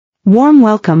Warm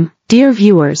welcome, dear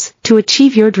viewers, to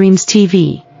Achieve Your Dreams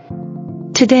TV.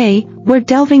 Today, we're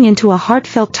delving into a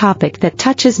heartfelt topic that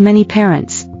touches many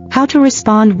parents: how to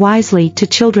respond wisely to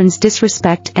children's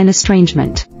disrespect and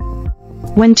estrangement.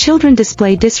 When children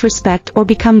display disrespect or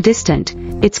become distant,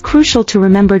 it's crucial to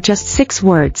remember just 6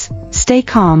 words: stay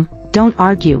calm, don't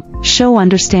argue, show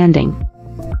understanding.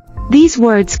 These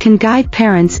words can guide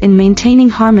parents in maintaining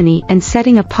harmony and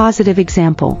setting a positive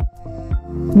example.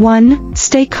 1.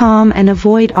 Stay calm and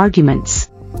avoid arguments.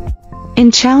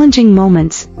 In challenging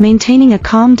moments, maintaining a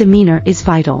calm demeanor is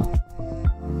vital.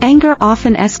 Anger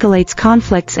often escalates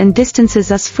conflicts and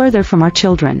distances us further from our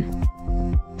children.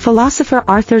 Philosopher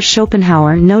Arthur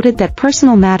Schopenhauer noted that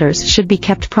personal matters should be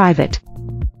kept private.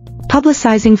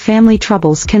 Publicizing family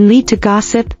troubles can lead to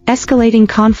gossip, escalating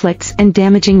conflicts, and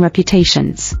damaging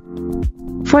reputations.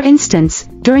 For instance,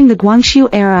 during the Guangxu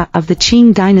era of the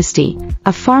Qing dynasty,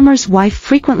 a farmer's wife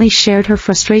frequently shared her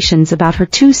frustrations about her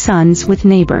 2 sons with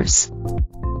neighbors.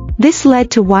 This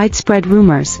led to widespread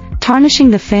rumors,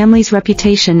 tarnishing the family's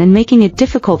reputation and making it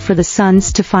difficult for the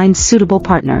sons to find suitable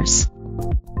partners.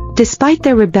 Despite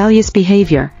their rebellious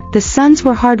behavior, the sons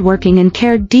were hardworking and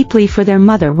cared deeply for their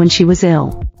mother when she was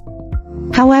ill.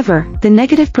 However, the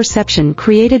negative perception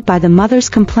created by the mother's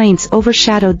complaints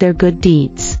overshadowed their good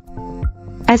deeds.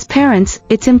 As parents,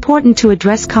 it's important to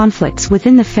address conflicts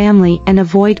within the family and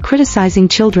avoid criticizing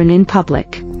children in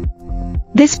public.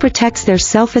 This protects their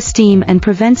self-esteem and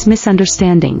prevents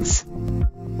misunderstandings.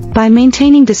 By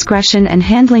maintaining discretion and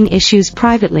handling issues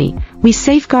privately, we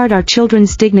safeguard our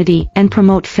children's dignity and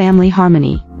promote family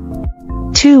harmony.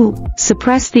 2.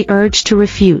 Suppress the urge to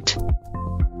refute.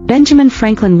 Benjamin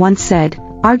Franklin once said,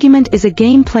 "Argument is a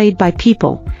game played by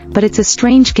people, but it's a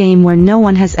strange game where no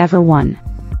one has ever won."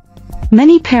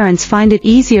 Many parents find it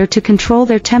easier to control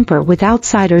their temper with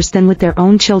outsiders than with their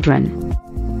own children.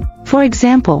 For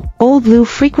example, old Lou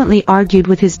frequently argued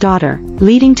with his daughter,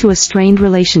 leading to a strained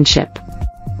relationship.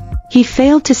 He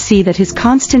failed to see that his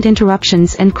constant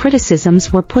interruptions and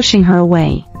criticisms were pushing her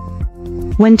away.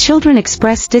 When children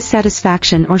express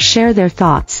dissatisfaction or share their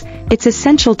thoughts, it's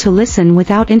essential to listen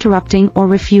without interrupting or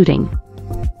refuting.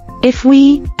 If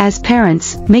we, as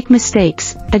parents, make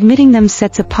mistakes, admitting them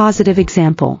sets a positive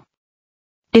example.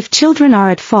 If children are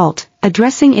at fault,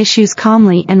 addressing issues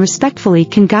calmly and respectfully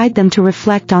can guide them to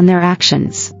reflect on their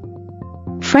actions.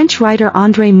 French writer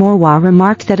André Maurois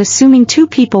remarked that assuming 2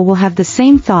 people will have the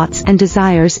same thoughts and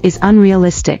desires is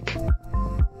unrealistic.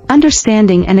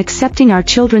 Understanding and accepting our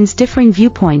children's differing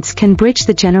viewpoints can bridge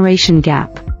the generation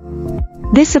gap.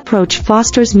 This approach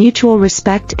fosters mutual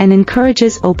respect and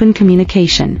encourages open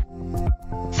communication.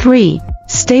 3.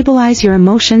 Stabilize your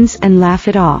emotions and laugh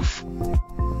it off.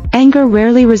 Anger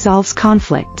rarely resolves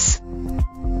conflicts.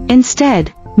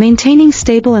 Instead, maintaining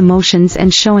stable emotions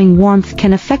and showing warmth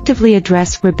can effectively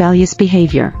address rebellious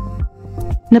behavior.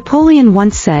 Napoleon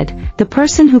once said, "The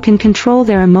person who can control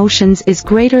their emotions is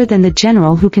greater than the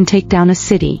general who can take down a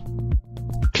city."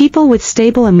 People with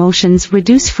stable emotions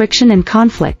reduce friction and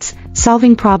conflicts,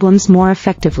 solving problems more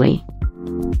effectively.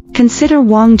 Consider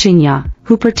Wang Jingya,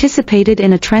 who participated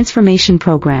in a transformation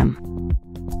program.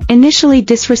 Initially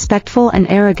disrespectful and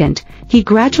arrogant, he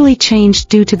gradually changed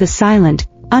due to the silent,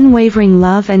 unwavering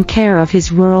love and care of his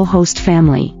rural host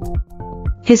family.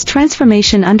 His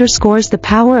transformation underscores the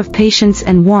power of patience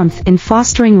and warmth in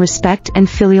fostering respect and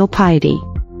filial piety.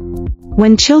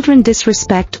 When children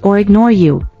disrespect or ignore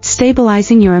you,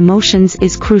 stabilizing your emotions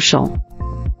is crucial.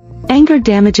 Anger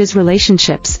damages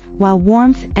relationships, while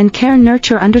warmth and care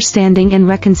nurture understanding and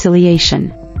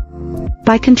reconciliation.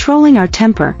 By controlling our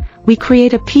temper, we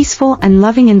create a peaceful and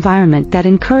loving environment that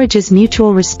encourages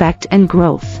mutual respect and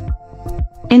growth.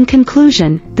 In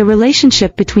conclusion, the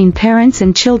relationship between parents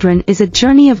and children is a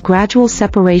journey of gradual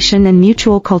separation and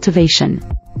mutual cultivation.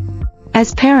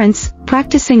 As parents,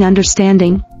 practicing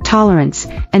understanding, tolerance,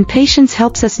 and patience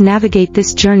helps us navigate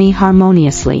this journey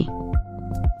harmoniously.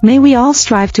 May we all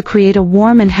strive to create a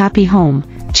warm and happy home,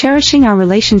 cherishing our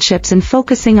relationships and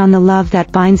focusing on the love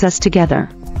that binds us together.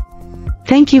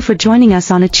 Thank you for joining us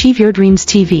on Achieve Your Dreams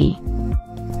TV.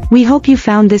 We hope you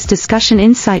found this discussion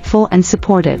insightful and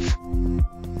supportive.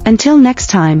 Until next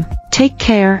time, take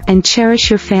care and cherish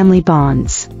your family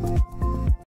bonds.